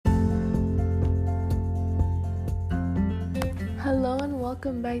Hello and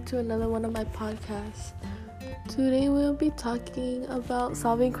welcome back to another one of my podcasts. Today we'll be talking about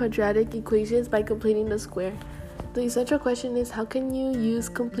solving quadratic equations by completing the square. The essential question is, how can you use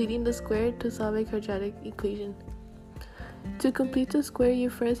completing the square to solve a quadratic equation? To complete the square, you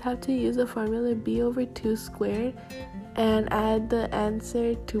first have to use the formula b over 2 squared and add the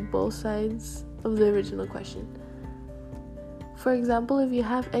answer to both sides of the original question. For example, if you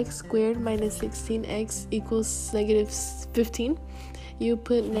have x squared minus 16x equals negative 15, you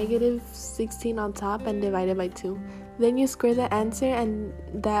put negative 16 on top and divide it by 2. Then you square the answer and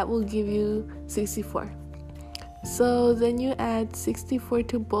that will give you 64. So then you add 64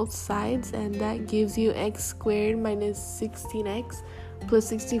 to both sides and that gives you x squared minus 16x plus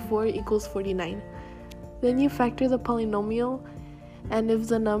 64 equals 49. Then you factor the polynomial, and if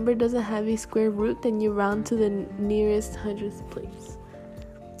the number doesn't have a square root, then you round to the nearest hundredth place.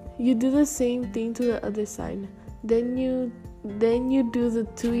 You do the same thing to the other side. Then you do the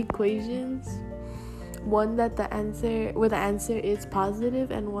two equations, one that where the answer is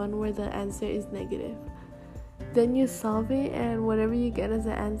positive and one where the answer is negative. Then you solve it, and whatever you get as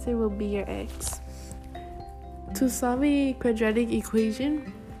the answer will be your x. To solve a quadratic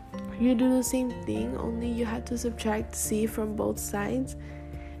equation, you do the same thing, only you have to subtract c from both sides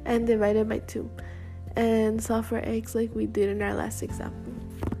and divide it by 2 and solve for x like we did in our last example.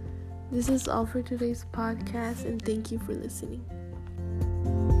 This is all for today's podcast, and thank you for listening.